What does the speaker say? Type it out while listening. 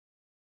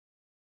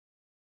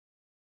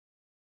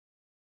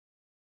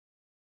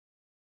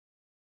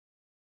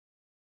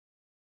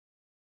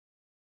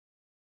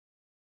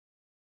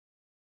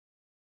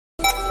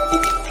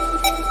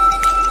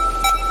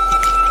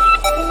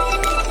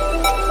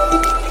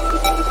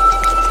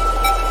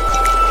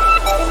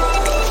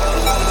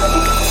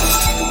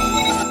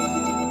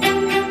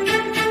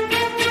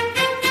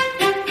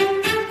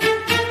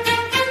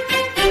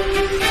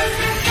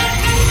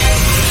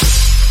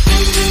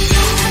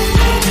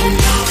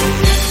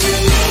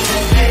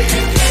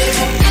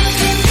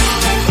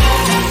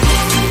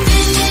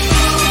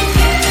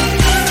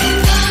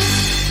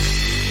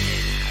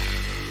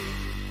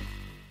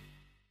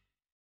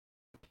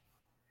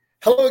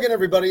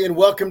everybody, and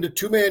welcome to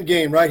Two Man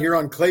Game right here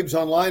on Claibs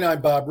Online.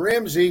 I'm Bob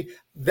Ramsey.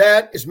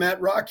 That is Matt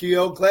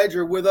Rocchio. Glad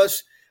you're with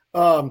us.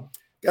 Got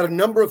a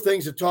number of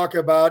things to talk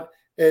about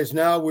as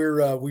now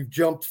we've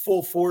jumped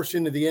full force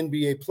into the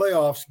NBA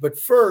playoffs. But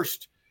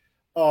first,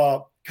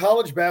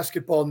 college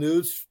basketball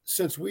news.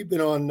 Since we've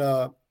been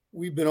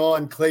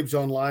on Claibs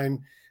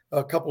Online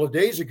a couple of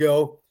days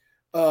ago,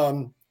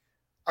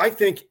 I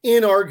think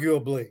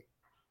inarguably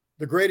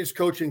the greatest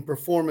coaching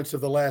performance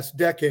of the last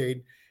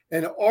decade,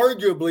 and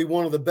arguably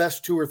one of the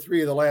best 2 or 3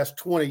 of the last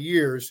 20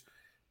 years,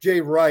 Jay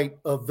Wright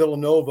of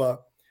Villanova,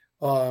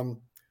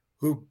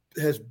 who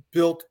has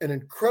built an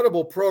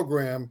incredible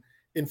program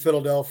in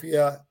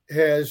Philadelphia,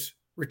 has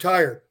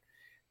retired.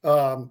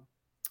 A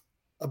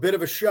bit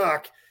of a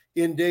shock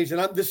in days,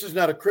 and this is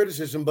not a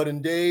criticism, but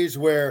in days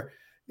where,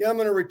 I'm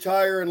going to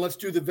retire and let's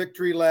do the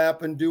victory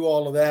lap and do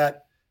all of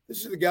that.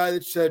 This is the guy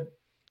that said,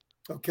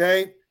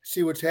 okay,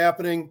 see what's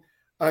happening.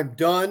 I'm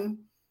done.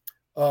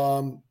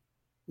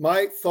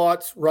 My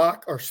thoughts,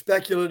 Rock, are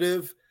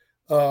speculative,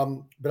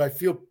 but I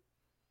feel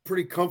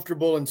pretty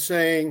comfortable in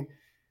saying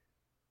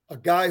a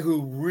guy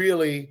who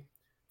really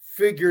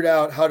figured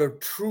out how to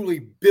truly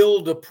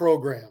build a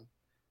program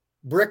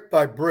brick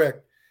by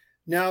brick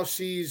now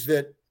sees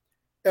that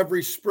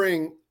every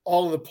spring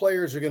all of the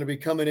players are going to be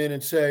coming in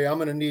and say, I'm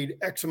going to need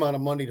X amount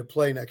of money to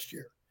play next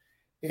year.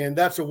 And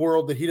that's a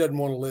world that he doesn't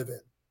want to live in.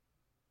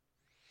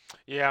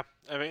 Yeah,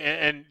 I mean,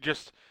 and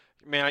just –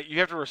 man, you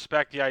have to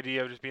respect the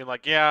idea of just being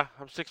like, yeah,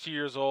 I'm 60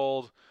 years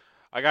old.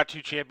 I got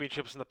 2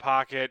 championships in the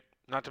pocket,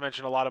 not to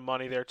mention a lot of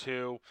money there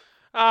too.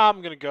 I'm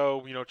going to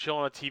go, chill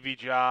on a TV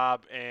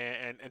job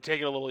and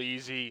take it a little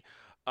easy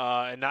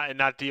and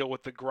not deal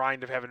with the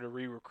grind of having to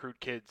re-recruit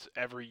kids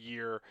every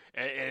year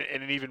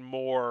in an even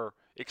more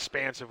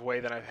expansive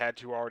way than I've had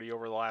to already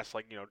over the last,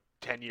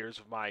 10 years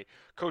of my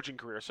coaching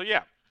career. So,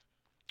 yeah.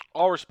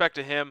 All respect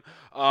to him.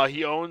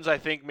 He owns, I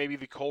think, maybe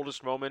the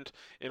coldest moment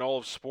in all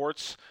of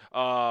sports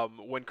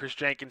when Chris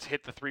Jenkins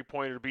hit the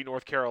three-pointer to beat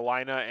North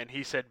Carolina, and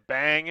he said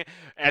bang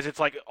as it's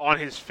like on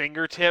his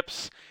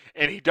fingertips,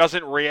 and he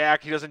doesn't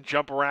react. He doesn't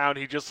jump around.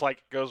 He just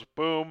goes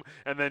boom,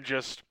 and then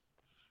just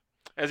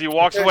as he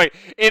walks away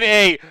in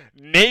a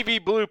navy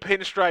blue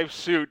pinstripe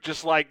suit,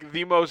 just like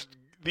the most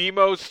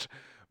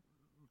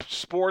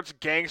sports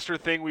gangster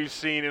thing we've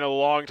seen in a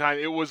long time.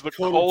 It was the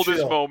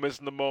coldest moments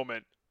in the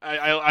moment.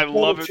 I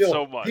love it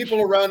so much. People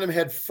around him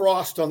had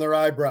frost on their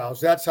eyebrows.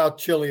 That's how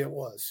chilly it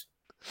was.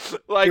 It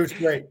was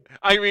great.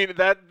 I mean,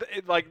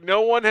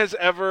 no one has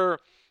ever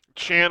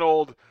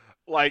channeled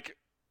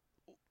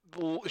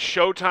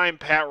Showtime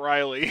Pat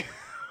Riley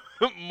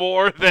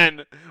more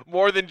than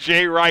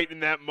Jay Wright in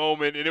that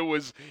moment, and it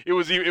was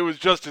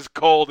just as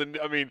cold. And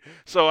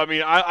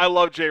I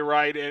love Jay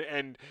Wright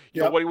and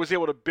what he was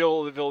able to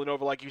build at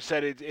Villanova. Like you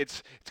said,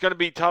 it's going to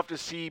be tough to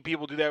see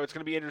people do that. It's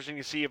going to be interesting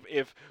to see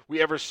if we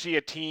ever see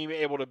a team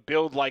able to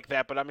build like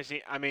that. But I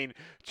mean,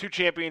 2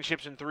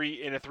 championships in a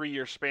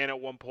 3-year span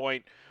at one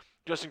point.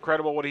 Just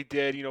incredible what he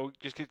did.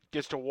 Just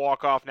gets to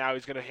walk off now.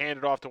 He's going to hand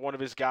it off to one of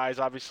his guys.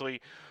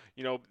 Obviously,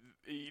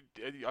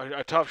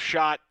 a tough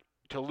shot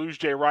to lose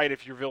Jay Wright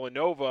if you're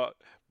Villanova,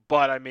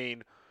 but I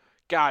mean,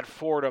 God,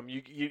 Fordham,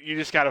 you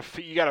just gotta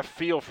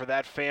feel for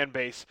that fan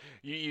base.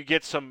 You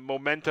get some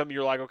momentum.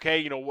 You're like,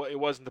 okay, it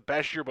wasn't the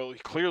best year,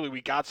 but clearly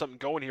we got something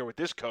going here with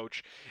this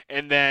coach.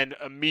 And then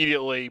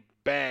immediately,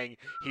 bang,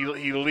 he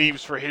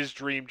leaves for his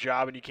dream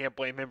job, and you can't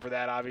blame him for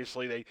that.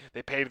 Obviously,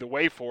 they paved the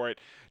way for it.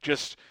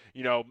 Just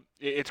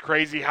it's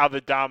crazy how the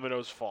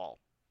dominoes fall.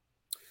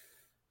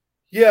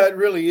 Yeah, it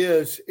really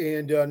is.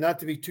 And not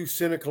to be too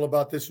cynical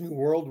about this new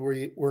world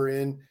we're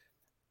in,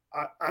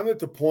 I'm at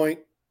the point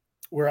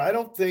where I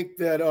don't think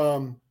that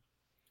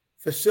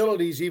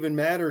facilities even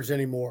matters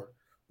anymore,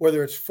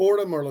 whether it's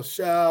Fordham or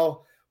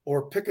LaSalle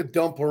or pick a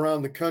dump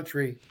around the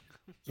country.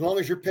 As long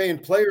as you're paying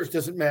players,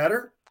 doesn't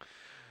matter.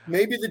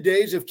 Maybe the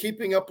days of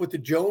keeping up with the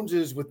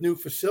Joneses with new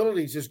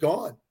facilities is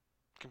gone.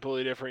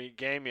 Completely different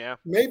game, yeah.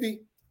 Maybe.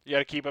 You got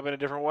to keep up in a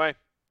different way.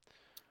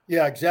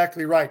 Yeah,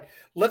 exactly right.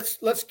 Let's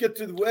get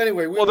to the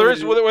anyway.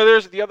 There's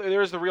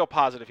the real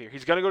positive here.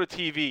 He's going to go to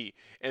TV,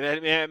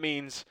 and that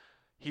means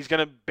he's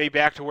going to be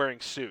back to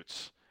wearing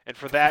suits. And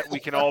for that we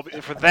can all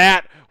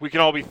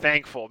be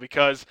thankful,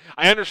 because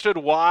I understood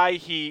why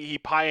he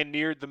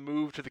pioneered the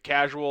move to the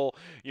casual.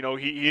 He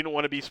didn't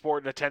want to be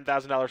sporting a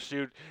 $10,000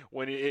 suit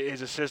when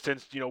his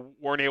assistants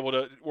weren't able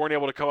to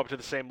come up to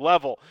the same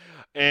level.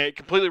 And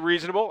completely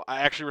reasonable.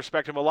 I actually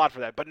respect him a lot for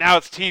that. But now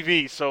it's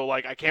TV, so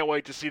I can't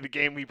wait to see the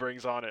game he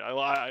brings on it.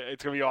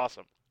 It's gonna be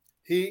awesome.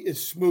 He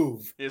is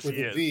smooth. Yes, with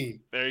he a is.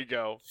 V. There you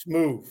go.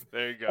 Smooth.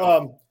 There you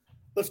go.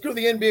 Let's go to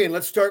the NBA, and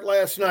let's start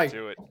last night.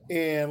 Do it.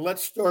 And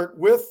let's start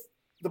with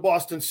the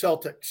Boston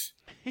Celtics.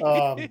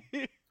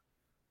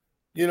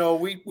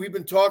 We've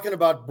been talking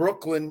about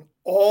Brooklyn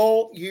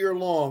all year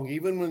long,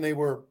 even when they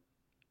were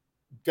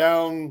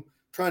down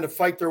trying to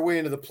fight their way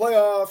into the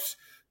playoffs,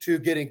 to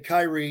getting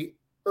Kyrie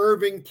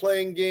Irving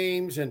playing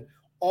games and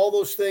all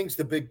those things,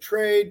 the big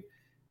trade.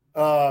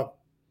 Boston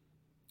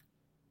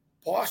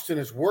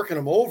is working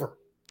them over.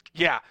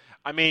 Yeah.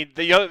 I mean,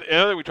 the other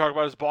thing we talked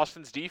about is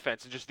Boston's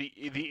defense and just the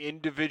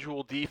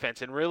individual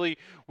defense. And really,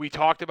 we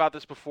talked about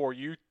this before.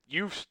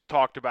 You've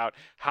talked about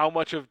how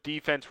much of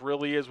defense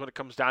really is when it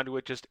comes down to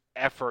it, just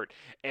effort.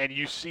 And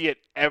you see it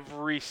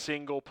every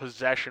single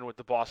possession with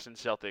the Boston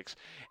Celtics.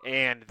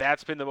 And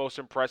that's been the most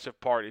impressive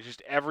part. Is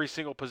just every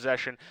single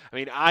possession. I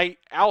mean,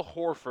 Al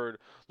Horford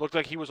looked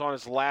like he was on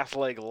his last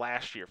leg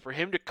last year. For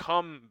him to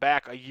come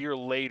back a year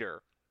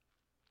later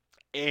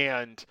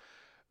and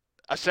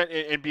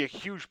be a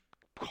huge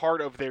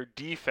part of their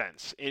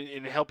defense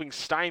in helping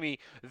stymie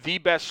the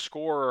best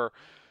scorer,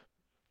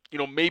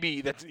 maybe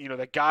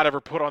that God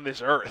ever put on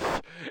this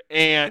earth,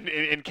 and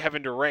in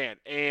Kevin Durant.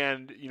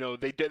 And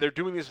they're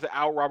doing this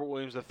without Robert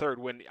Williams III.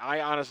 When I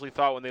honestly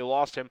thought when they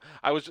lost him,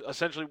 I was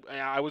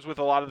with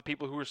a lot of the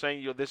people who were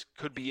saying this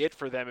could be it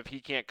for them if he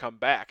can't come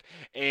back.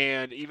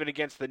 And even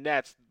against the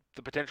Nets,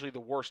 potentially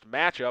the worst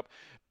matchup,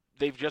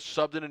 they've just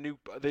subbed in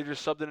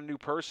a new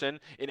person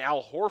in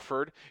Al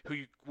Horford, who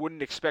you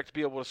wouldn't expect to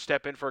be able to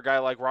step in for a guy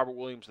like Robert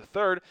Williams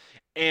III,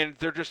 and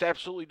they're just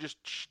absolutely just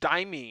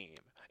stymieing him.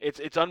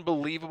 It's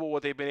unbelievable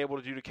what they've been able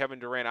to do to Kevin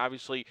Durant.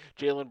 Obviously,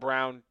 Jaylen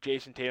Brown,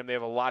 Jason Tatum, they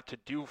have a lot to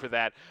do for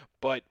that,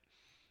 but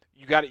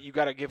you got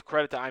to give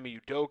credit to Ime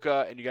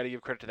Udoka, and you got to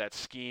give credit to that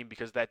scheme,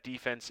 because that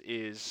defense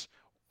is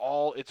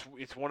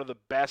it's one of the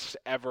best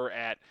ever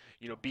at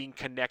being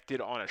connected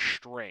on a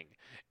string.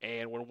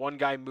 And when one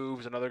guy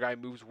moves, another guy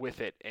moves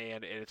with it,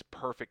 and it's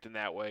perfect in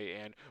that way.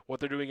 And what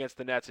they're doing against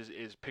the Nets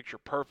is picture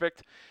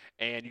perfect.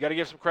 And you got to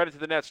give some credit to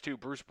the Nets too.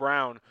 Bruce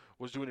Brown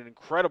was doing an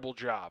incredible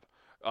job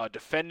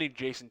defending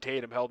Jason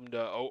Tatum. Held him to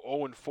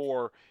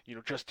 0-4.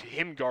 Just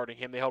him guarding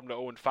him, they held him to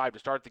 0-5 to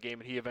start the game,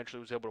 and he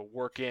eventually was able to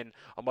work in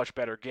a much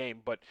better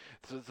game. But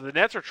so the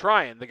Nets are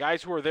trying. The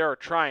guys who are there are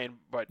trying,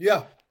 but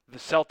Yeah. The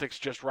Celtics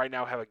just right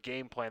now have a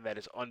game plan that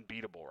is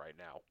unbeatable right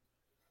now.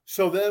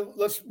 So then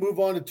let's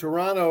move on to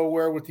Toronto,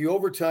 where with the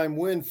overtime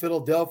win,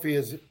 Philadelphia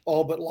has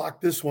all but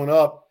locked this one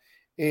up.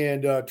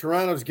 And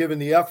Toronto's given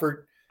the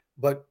effort,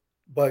 but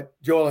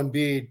Joel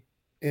Embiid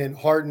and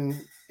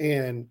Harden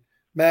and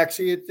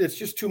Maxey, it's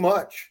just too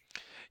much.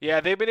 Yeah,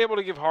 they've been able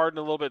to give Harden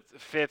a little bit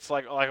fits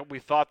like we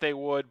thought they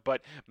would,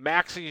 but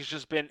Maxey's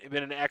just been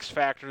an X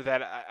factor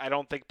that I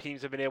don't think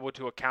teams have been able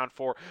to account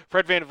for.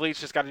 Fred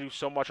VanVleet's just got to do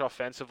so much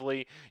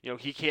offensively.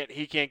 He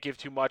can't give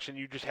too much, and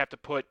you just have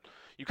to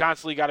you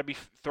constantly got to be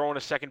throwing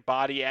a second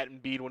body at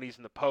Embiid when he's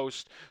in the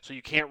post, so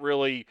you can't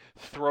really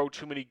throw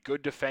too many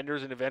good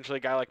defenders, and eventually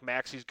a guy like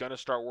Maxey's going to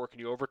start working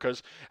you over,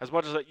 because as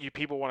much as you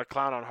people want to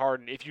clown on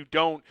Harden, if you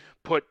don't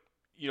put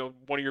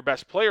one of your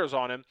best players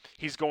on him,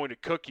 he's going to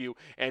cook you.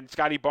 And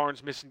Scotty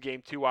Barnes missing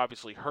game 2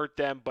 obviously hurt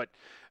them. But,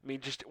 I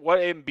mean, just what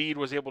Embiid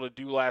was able to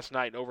do last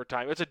night in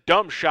overtime. It's a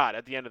dumb shot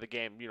at the end of the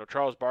game.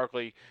 Charles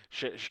Barkley,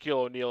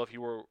 Shaquille O'Neal, if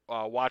you were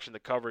watching the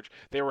coverage,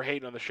 they were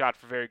hating on the shot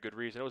for very good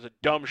reason. It was a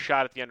dumb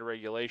shot at the end of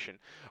regulation.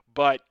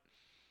 But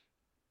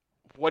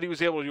what he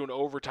was able to do in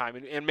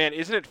overtime. And man,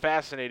 isn't it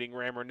fascinating,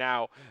 Rammer,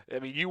 now? I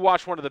mean, you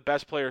watch one of the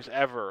best players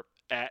ever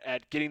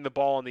at getting the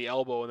ball on the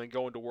elbow and then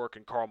going to work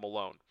in Karl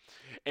Malone.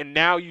 And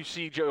now you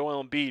see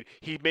Joel Embiid.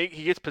 He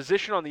gets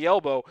position on the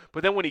elbow,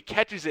 but then when he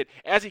catches it,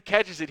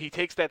 he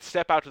takes that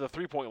step out to the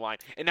three-point line.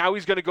 And now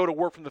he's going to go to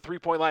work from the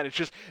three-point line. It's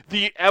just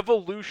the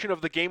evolution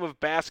of the game of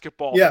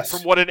basketball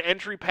from what an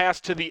entry pass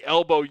to the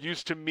elbow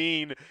used to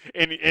mean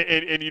in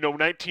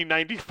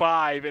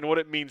 1995 and what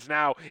it means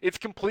now. It's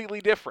completely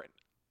different.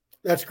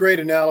 That's great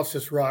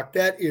analysis, Rock.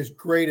 That is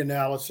great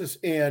analysis,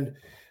 and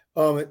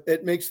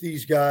it makes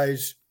these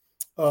guys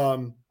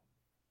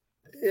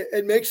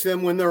it makes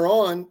them, when they're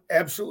on,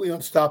 absolutely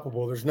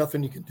unstoppable. There's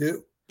nothing you can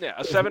do. Yeah,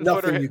 a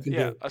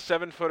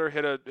 7-footer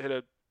hit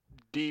a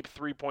deep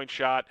 3-point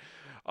shot,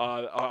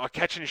 a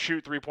catch and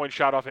shoot 3-point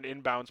shot off an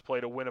inbounds play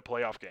to win a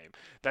playoff game.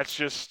 That's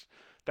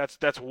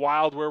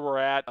wild where we're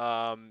at.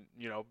 Again,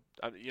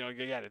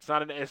 it's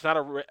not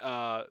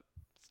a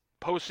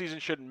postseason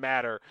shouldn't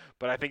matter,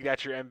 but I think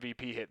that's your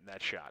MVP hitting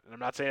that shot. And I'm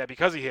not saying that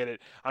because he hit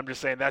it. I'm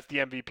just saying that's the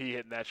MVP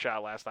hitting that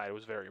shot last night. It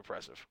was very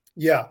impressive.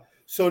 Yeah.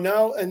 So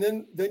now, and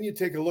then you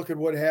take a look at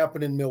what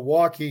happened in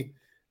Milwaukee.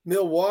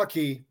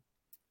 Milwaukee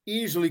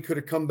easily could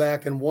have come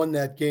back and won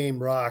that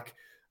game, Rock.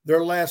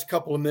 Their last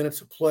couple of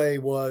minutes of play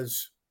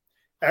was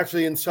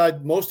actually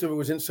most of it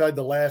was inside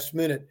the last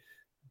minute.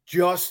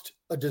 Just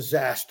a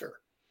disaster.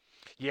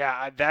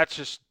 Yeah, that's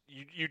just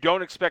you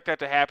don't expect that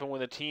to happen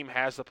when the team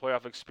has the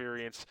playoff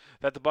experience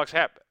that the Bucks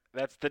have.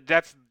 That's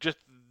just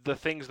the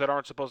things that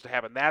aren't supposed to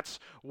happen. That's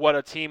what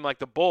a team like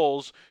the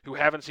Bulls, who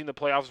haven't seen the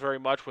playoffs very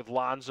much with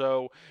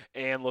Lonzo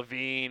and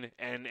Levine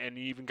and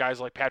even guys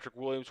like Patrick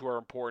Williams who are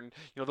important,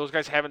 those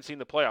guys haven't seen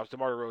the playoffs.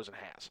 DeMar DeRozan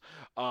has.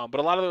 But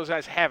a lot of those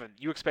guys haven't.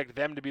 You expect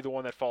them to be the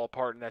one that fall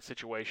apart in that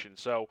situation.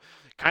 So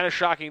kind of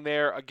shocking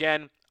there.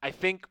 Again, I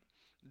think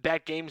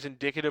that game's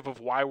indicative of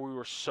why we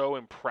were so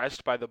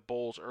impressed by the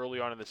Bulls early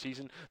on in the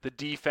season. The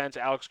defense,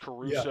 Alex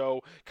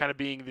Caruso kind of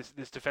being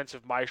this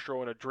defensive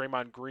maestro in a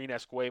Draymond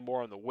Green-esque way,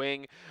 more on the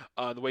wing,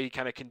 the way he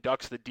kind of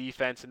conducts the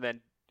defense, and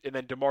then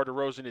DeMar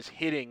DeRozan is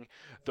hitting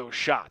those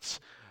shots.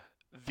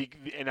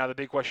 And now the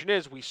big question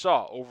is, we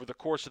saw over the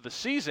course of the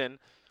season,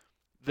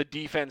 the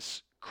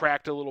defense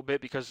cracked a little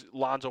bit because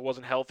Lonzo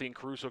wasn't healthy and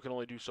Caruso can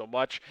only do so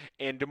much,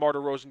 and DeMar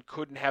DeRozan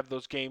couldn't have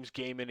those games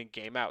game in and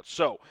game out.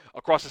 So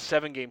across a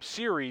 7-game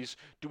series,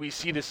 do we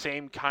see the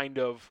same kind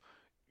of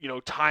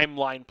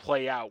timeline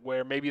play out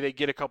where maybe they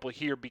get a couple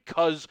here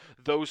because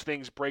those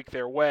things break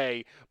their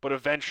way, but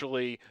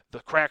eventually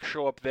the cracks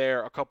show up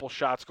there, a couple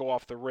shots go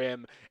off the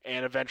rim,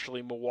 and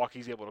eventually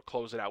Milwaukee's able to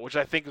close it out, which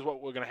I think is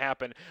what we're going to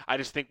happen. I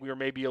just think we were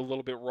maybe a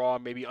little bit raw,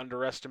 maybe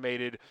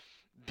underestimated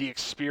the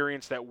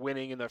experience that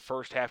winning in the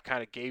first half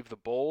kind of gave the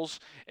Bulls,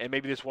 and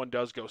maybe this one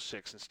does go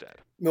 6 instead.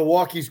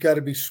 Milwaukee's got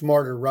to be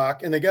smarter,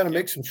 Rock, and they got to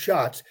make some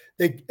shots.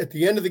 They at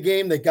the end of the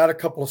game, they got a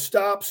couple of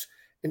stops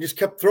and just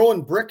kept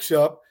throwing bricks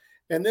up,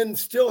 and then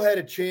still had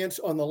a chance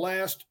on the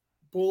last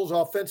Bulls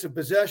offensive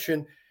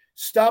possession,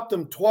 stopped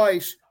them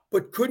twice,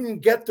 but couldn't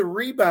get the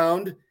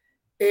rebound,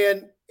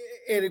 and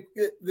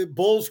the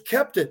Bulls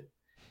kept it,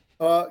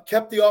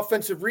 kept the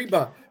offensive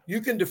rebound.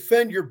 You can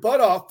defend your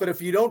butt off, but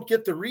if you don't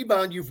get the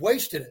rebound, you've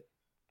wasted it.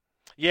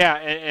 Yeah,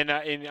 and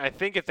I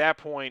think at that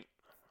point,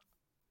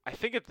 I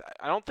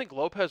don't think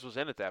Lopez was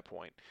in at that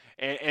point,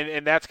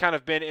 and that's kind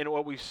of been in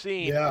what we've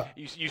seen. Yeah.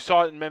 You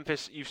saw it in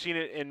Memphis. You've seen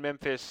it in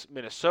Memphis,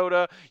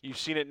 Minnesota. You've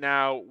seen it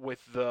now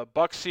with the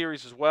Bucks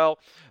series as well.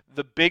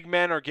 The big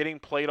men are getting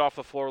played off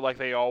the floor like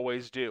they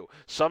always do.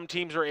 Some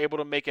teams are able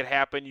to make it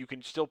happen. You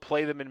can still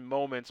play them in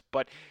moments,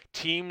 but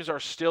teams are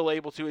still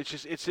able to.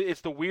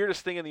 It's the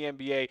weirdest thing in the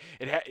NBA.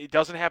 It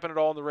doesn't happen at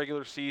all in the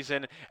regular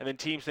season, and then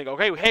teams think,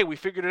 okay, hey, we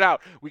figured it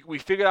out. We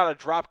figured out a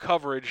drop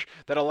coverage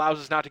that allows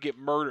us not to get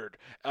murdered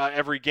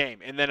every game,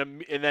 and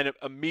then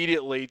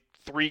immediately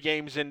 3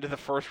 games into the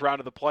first round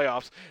of the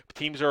playoffs,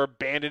 teams are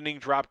abandoning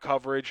drop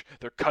coverage.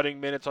 They're cutting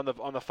minutes on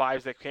the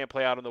fives that can't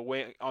play out on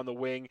the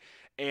wing,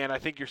 and I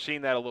think you're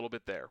seeing that a little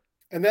bit there.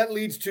 And that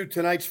leads to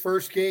tonight's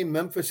first game,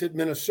 Memphis at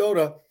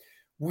Minnesota.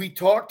 We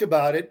talked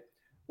about it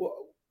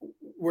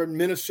where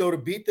Minnesota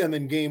beat them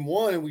in game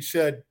 1, and we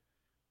said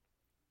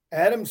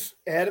Adams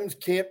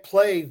can't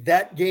play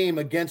that game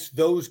against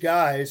those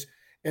guys.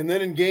 And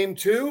then in game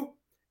 2,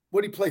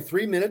 what did he play?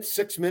 3 minutes,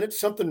 6 minutes,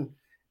 something.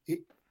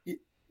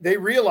 They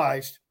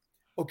realized,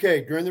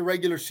 okay, during the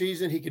regular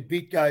season, he could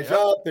beat guys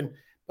up,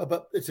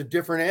 but it's a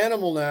different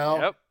animal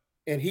now,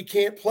 and he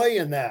can't play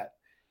in that.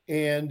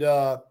 And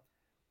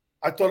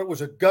I thought it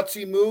was a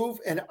gutsy move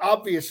and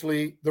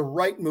obviously the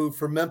right move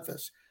for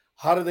Memphis.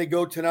 How do they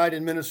go tonight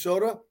in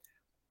Minnesota?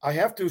 I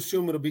have to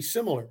assume it'll be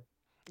similar.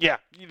 Yeah,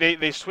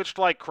 they switched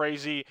like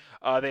crazy.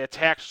 They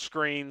attacked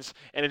screens,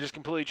 and it just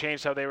completely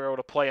changed how they were able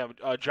to play them.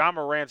 Ja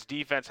Morant's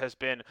defense has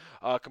been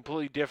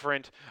completely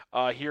different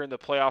here in the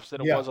playoffs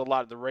than it was a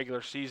lot in the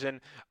regular season.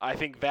 I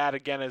think that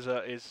again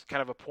is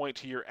kind of a point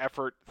to your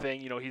effort thing.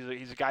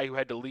 He's a guy who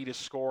had to lead his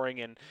scoring,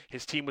 and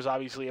his team was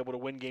obviously able to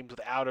win games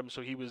without him.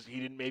 So he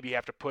didn't maybe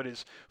have to put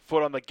his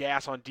foot on the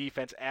gas on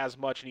defense as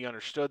much, and he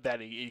understood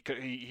that. He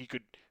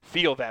could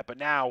feel that, but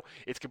now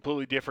it's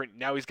completely different.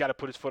 Now he's got to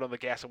put his foot on the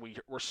gas, and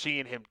we're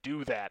seeing him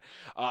do that.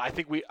 I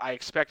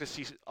expect to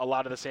see a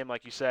lot of the same,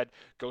 like you said.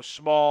 Go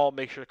small,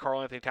 make sure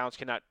Karl Anthony Towns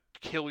cannot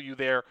kill you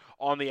there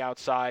on the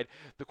outside.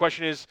 The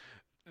question is,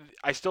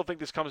 I still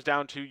think this comes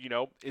down to,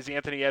 is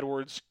Anthony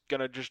Edwards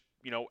gonna just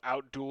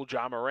outduel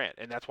Ja Morant,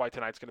 and that's why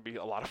tonight's gonna be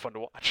a lot of fun to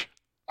watch.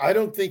 I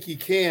don't think he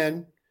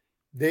can.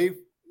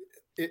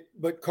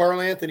 But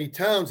Karl Anthony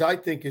Towns, I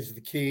think, is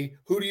the key.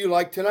 Who do you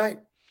like tonight?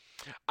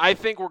 I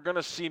think we're going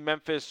to see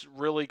Memphis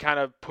really kind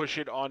of push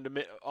it onto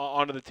the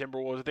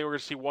Timberwolves. I think we're going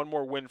to see one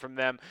more win from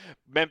them.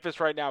 Memphis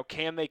right now,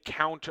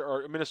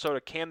 Minnesota,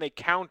 can they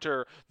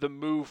counter the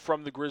move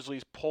from the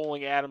Grizzlies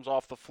pulling Adams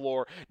off the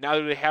floor? Now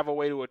that they have a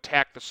way to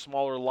attack the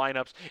smaller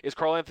lineups, is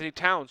Karl Anthony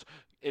Towns,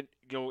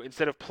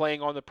 instead of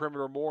playing on the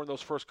perimeter more in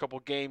those first couple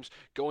games,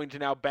 going to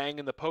now bang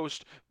in the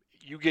post?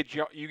 You get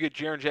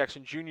Jaren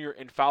Jackson Jr.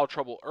 in foul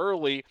trouble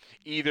early.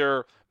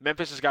 Either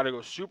Memphis has got to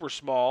go super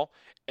small,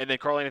 and then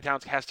Karl Anthony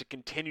Towns has to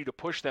continue to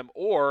push them,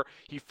 or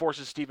he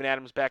forces Steven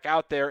Adams back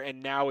out there,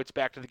 and now it's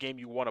back to the game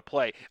you want to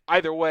play.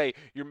 Either way,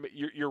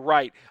 you're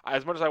right.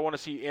 As much as I want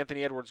to see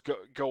Anthony Edwards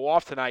go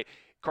off tonight,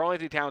 Karl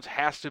Anthony Towns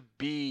has to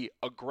be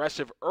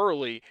aggressive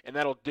early, and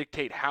that'll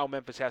dictate how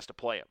Memphis has to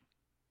play him.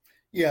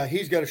 Yeah,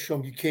 he's got to show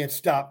him you can't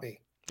stop me.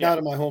 Out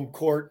of my home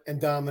court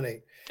and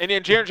dominate. And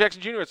then Jaren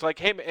Jackson Jr., it's like,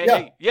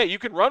 hey, you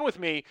can run with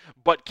me,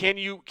 but can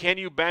you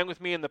bang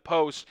with me in the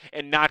post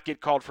and not get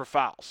called for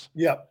fouls?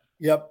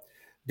 Yep.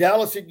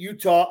 Dallas at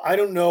Utah, I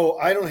don't know.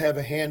 I don't have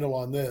a handle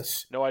on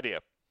this. No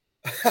idea.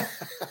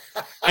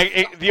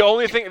 The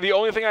only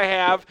thing I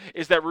have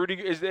is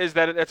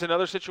that that's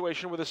another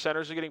situation where the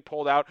centers are getting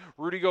pulled out.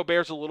 Rudy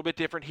Gobert's a little bit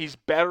different. He's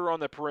better on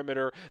the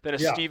perimeter than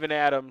Steven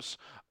Adams.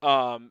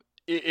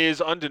 Is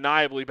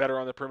undeniably better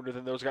on the perimeter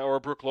than those guys, or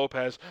Brook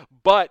Lopez,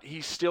 but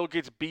he still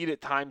gets beat at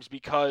times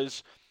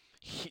because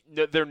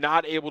they're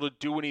not able to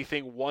do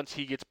anything once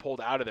he gets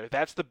pulled out of there.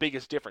 That's the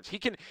biggest difference.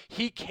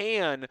 He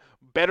can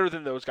better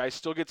than those guys,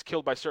 still gets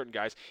killed by certain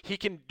guys. He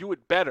can do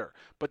it better,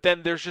 but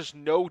then there's just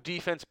no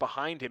defense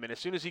behind him. And as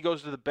soon as he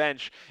goes to the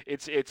bench,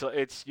 it's a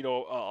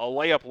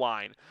layup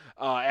line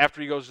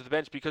after he goes to the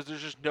bench because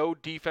there's just no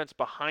defense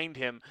behind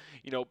him.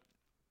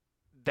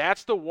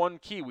 That's the one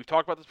key. We've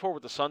talked about this before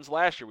with the Suns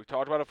last year. We've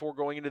talked about it before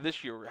going into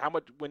this year.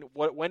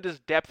 When does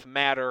depth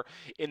matter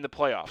in the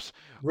playoffs?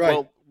 Right.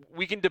 Well,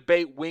 we can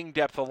debate wing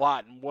depth a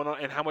lot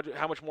and how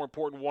much more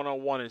important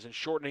one-on-one is and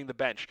shortening the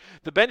bench.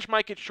 The bench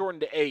might get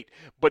shortened to 8,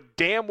 but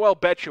damn well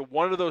bet you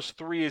one of those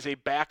 3 is a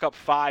backup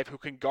 5 who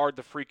can guard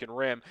the freaking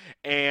rim,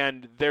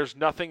 and there's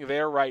nothing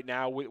there right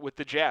now with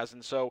the Jazz.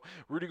 And so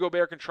Rudy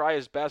Gobert can try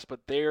his best,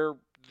 but the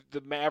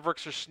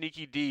Mavericks are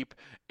sneaky deep,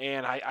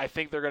 and I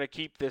think they're going to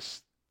keep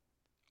this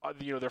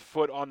their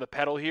foot on the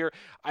pedal here.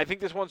 I think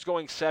this one's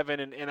going 7,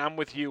 and I'm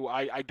with you.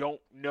 I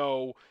don't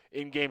know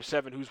in Game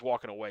 7 who's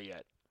walking away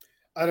yet.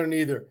 I don't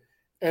either.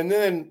 And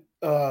then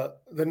the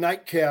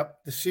nightcap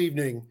this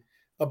evening.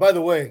 By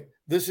the way,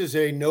 this is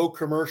a no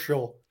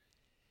commercial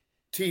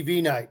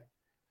TV night.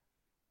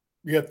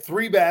 You got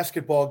 3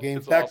 basketball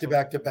games back to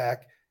back to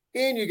back,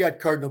 and you got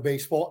Cardinal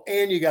baseball,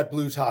 and you got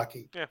Blues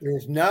hockey. Yeah.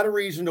 There's not a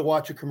reason to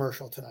watch a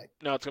commercial tonight.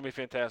 No, it's going to be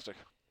fantastic.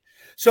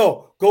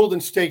 So Golden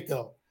State,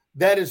 though.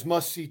 That is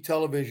must-see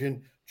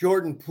television.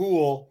 Jordan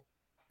Poole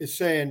is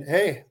saying,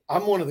 "Hey,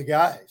 I'm one of the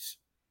guys."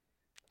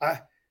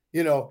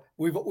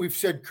 We've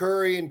said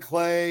Curry and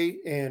Clay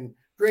and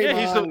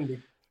Draymond. Yeah,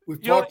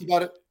 we've talked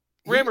about it.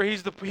 Remember,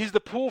 he's the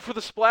Poole for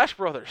the Splash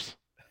Brothers.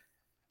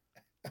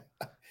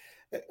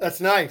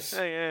 That's nice.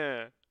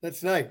 Yeah.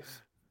 That's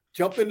nice.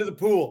 Jump into the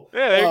pool.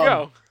 Yeah,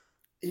 there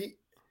you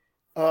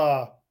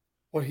go.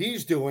 What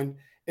he's doing,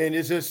 and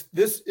is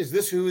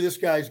this who this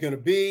guy's going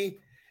to be?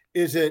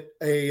 Is it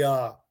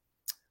a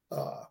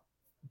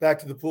back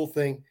to the pool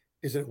thing?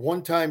 Is it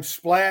one-time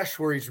splash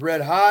where he's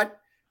red hot?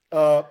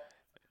 I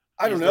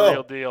don't know. The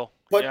real deal.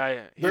 But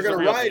they're going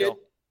to ride it.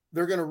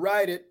 They're going to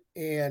ride it,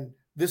 and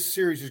this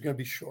series is going to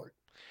be short.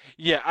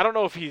 Yeah, I don't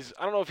know if he's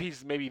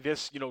maybe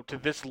this, to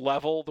this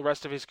level the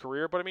rest of his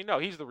career, but I mean, no,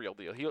 he's the real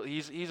deal.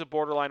 He's a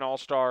borderline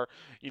all-star,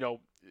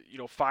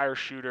 fire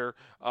shooter,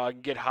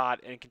 can get hot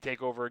and can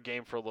take over a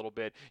game for a little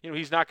bit.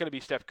 He's not going to be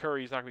Steph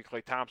Curry, he's not going to be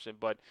Klay Thompson,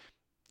 but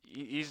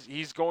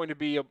he's going to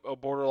be a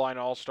borderline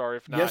all-star,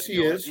 if not. Yes,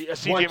 he is. A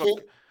CJ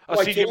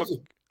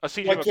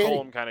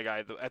McCollum kind of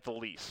guy at the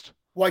least.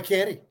 Why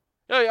can't he?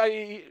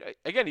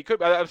 Again, he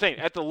could. I'm saying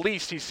at the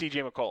least he's C.J.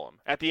 McCollum.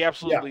 At the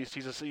absolute least,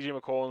 he's a C.J.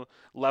 McCollum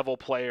level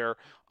player,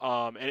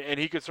 and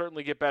he could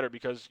certainly get better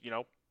because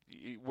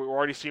we're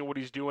already seeing what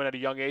he's doing at a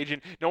young age,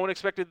 and no one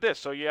expected this.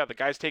 So yeah, the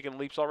guy's taking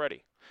leaps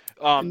already.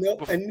 And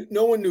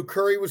no one knew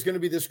Curry was going to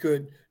be this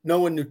good. No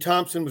one knew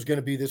Thompson was going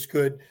to be this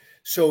good.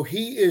 So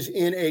he is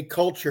in a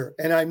culture,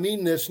 and I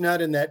mean this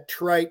not in that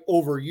trite,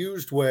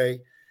 overused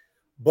way,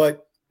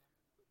 but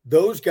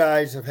those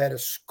guys have had a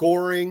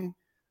scoring,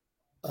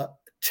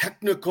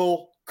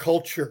 technical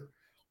culture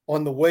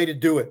on the way to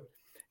do it.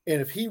 And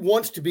if he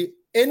wants to be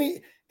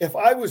if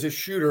I was a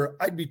shooter,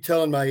 I'd be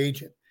telling my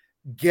agent,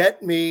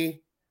 get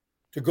me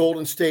to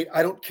Golden State.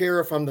 I don't care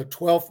if I'm the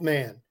 12th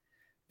man,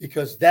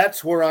 because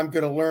that's where I'm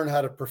going to learn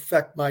how to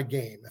perfect my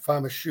game if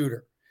I'm a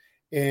shooter.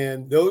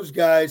 And those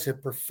guys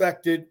have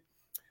perfected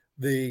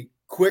the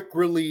quick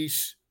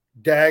release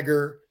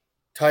dagger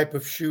type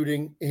of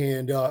shooting.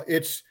 And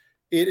it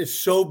is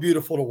so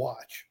beautiful to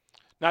watch.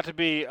 Not to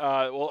be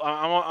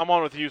I'm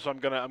on with you, so I'm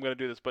gonna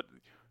do this. But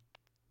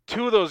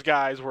 2 of those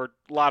guys were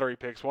lottery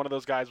picks. One of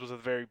those guys was at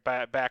the very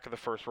back of the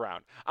first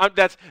round.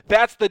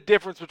 That's the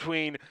difference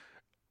between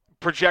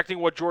projecting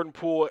what Jordan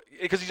Poole,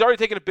 because he's already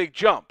taken a big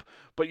jump.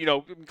 But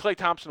Klay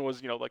Thompson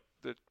was like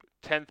the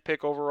 10th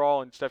pick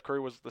overall, and Steph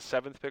Curry was the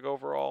 7th pick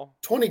overall.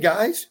 20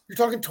 guys? You're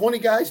talking 20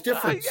 guys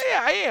difference?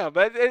 Yeah, I am.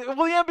 But the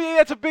NBA,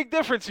 that's a big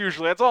difference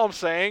usually. That's all I'm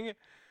saying.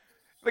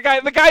 The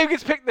guy who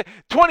gets picked, the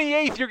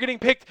 28th,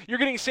 you're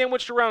getting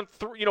sandwiched around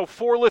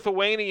 4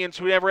 Lithuanians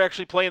who never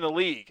actually play in the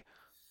league.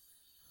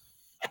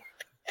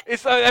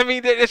 That's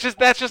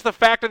just the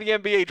fact of the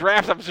NBA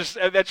draft. And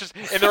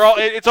they're all,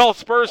 it's all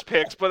Spurs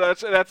picks, but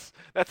that's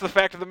the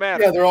fact of the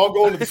matter. Yeah, they're all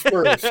going to the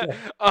Spurs.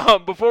 Yeah.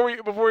 Before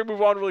we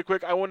move on really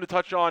quick, I wanted to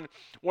touch on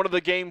one of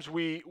the games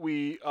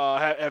we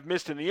have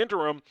missed in the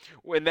interim,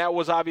 and that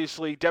was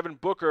obviously Devin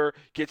Booker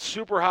gets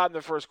super hot in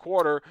the first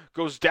quarter,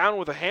 goes down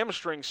with a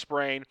hamstring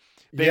sprain.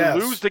 They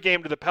lose the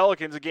game to the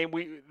Pelicans, a game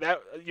we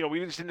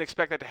just didn't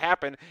expect that to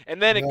happen.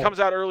 And then it comes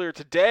out earlier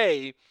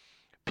today,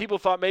 people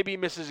thought maybe he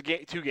misses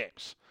 2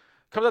 games.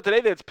 Comes out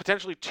today that it's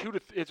potentially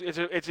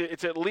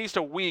it's at least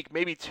a week,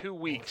 maybe 2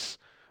 weeks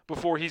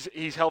before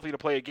he's healthy to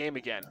play a game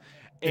again.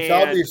 It's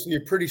obviously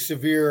a pretty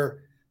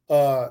severe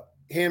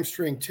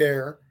hamstring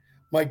tear.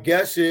 My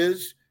guess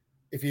is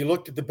if you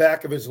looked at the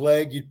back of his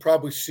leg, you'd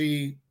probably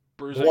see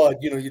bruising. Blood.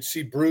 You'd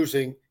see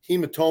bruising,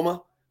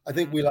 hematoma, I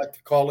think we like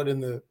to call it in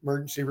the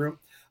emergency room.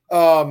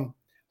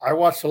 I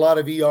watched a lot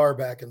of ER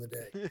back in the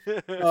day.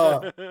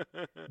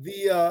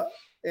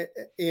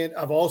 And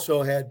I've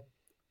also had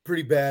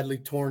pretty badly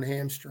torn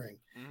hamstring.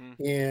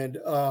 Mm-hmm.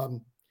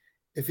 And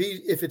if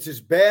it's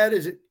as bad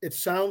as it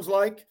sounds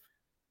like,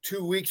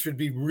 2 weeks would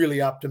be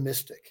really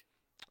optimistic.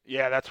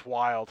 Yeah, that's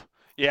wild.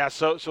 Yeah,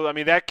 so I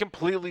mean that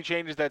completely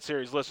changes that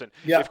series. Listen,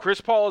 if Chris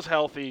Paul is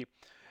healthy,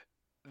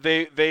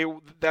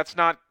 that's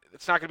not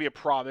it's not going to be a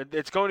problem.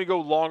 It's going to go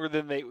longer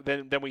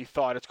than we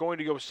thought. It's going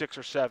to go 6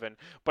 or 7.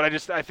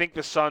 But I think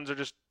the Suns are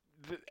just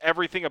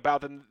everything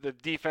about them, the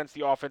defense,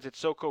 the offense. It's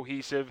so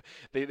cohesive.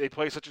 They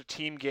play such a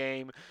team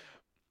game.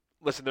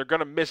 Listen, they're going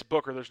to miss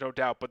Booker. There's no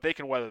doubt, but they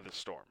can weather the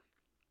storm.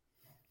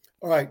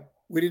 All right,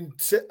 we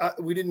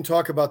didn't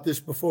talk about this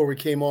before we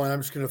came on.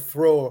 I'm just going to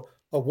throw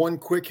a one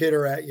quick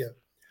hitter at you.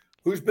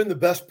 Who's been the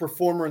best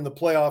performer in the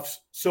playoffs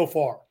so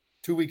far?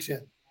 2 weeks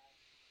in.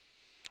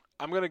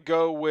 I'm going to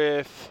go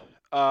with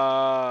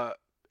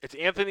it's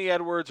Anthony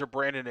Edwards or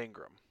Brandon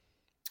Ingram,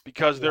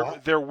 because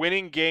they're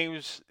winning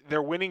games.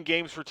 They're winning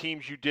games for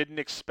teams you didn't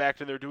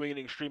expect, and they're doing it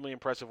in extremely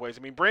impressive ways.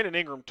 I mean, Brandon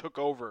Ingram took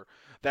over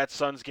that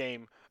Suns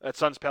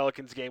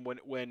Pelicans game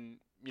when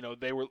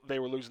they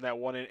were losing that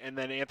one, and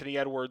then Anthony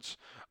Edwards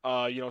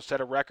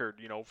set a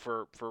record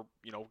for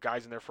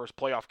guys in their first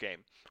playoff game,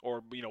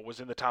 or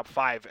was in the top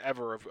 5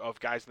 ever of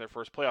guys in their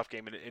first playoff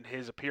game in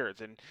his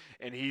appearance,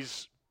 and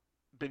he's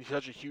been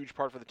such a huge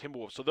part for the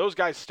Timberwolves. So those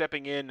guys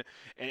stepping in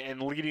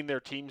and leading their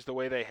teams the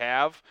way they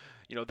have,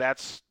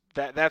 that's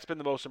been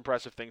the most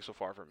impressive thing so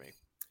far for me.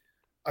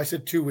 I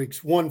said 2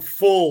 weeks, 1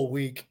 full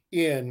week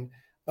in.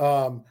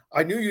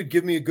 I knew you'd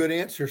give me a good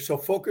answer, so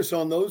focus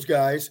on those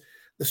guys.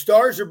 The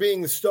stars are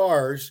being the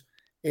stars,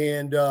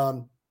 and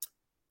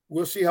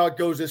we'll see how it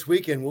goes this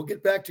weekend. We'll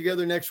get back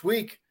together next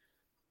week.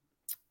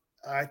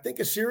 I think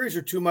a series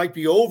or two might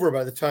be over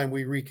by the time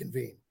we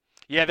reconvene.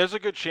 Yeah, there's a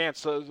good chance.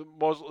 So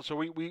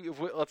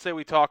let's say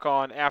we talk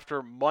on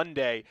after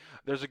Monday.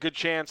 There's a good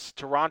chance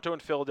Toronto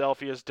and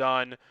Philadelphia is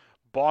done.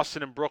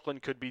 Boston and Brooklyn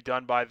could be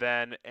done by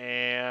then,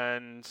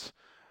 and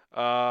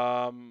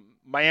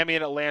Miami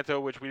and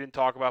Atlanta, which we didn't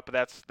talk about,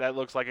 but that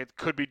looks like it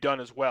could be done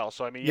as well.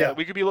 So I mean, yeah,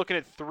 we could be looking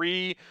at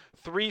three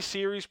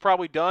series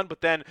probably done.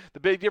 But then the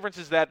big difference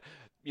is that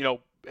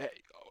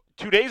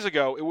 2 days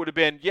ago, it would have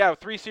been,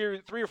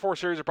 3 or 4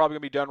 series are probably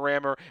going to be done,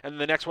 Rammer, and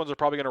the next ones are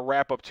probably going to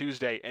wrap up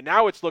Tuesday. And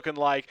now it's looking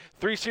like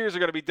 3 series are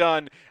going to be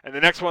done, and the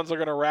next ones are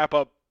going to wrap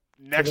up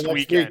next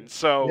weekend.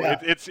 So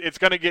it's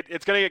going to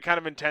get kind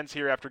of intense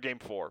here after Game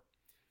 4.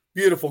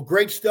 Beautiful,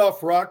 great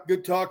stuff, Rock.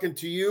 Good talking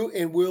to you,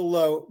 and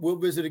we'll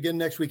visit again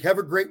next week. Have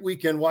a great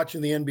weekend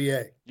watching the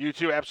NBA. You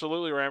too,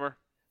 absolutely, Rammer.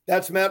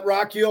 That's Matt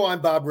Rocchio.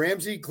 I'm Bob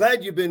Ramsey.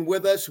 Glad you've been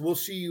with us. We'll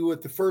see you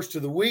at the first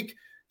of the week.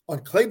 On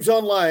Claibs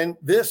Online,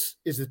 this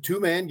is the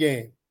two-man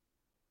game.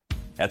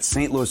 At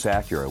St. Louis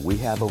Acura, we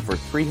have over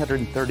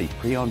 330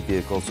 pre-owned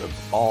vehicles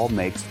of all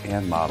makes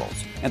and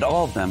models. And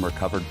all of them are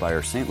covered by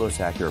our St. Louis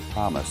Acura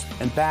Promise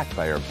and backed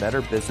by our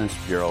Better Business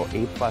Bureau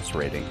A+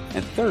 rating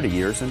and 30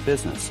 years in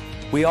business.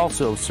 We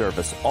also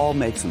service all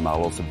makes and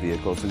models of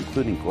vehicles,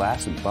 including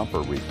glass and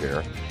bumper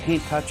repair,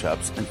 paint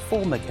touch-ups, and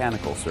full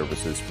mechanical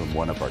services from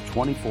one of our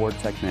 24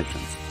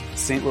 technicians.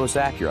 St. Louis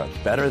Acura,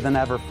 better than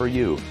ever for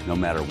you, no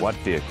matter what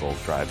vehicle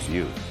drives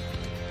you.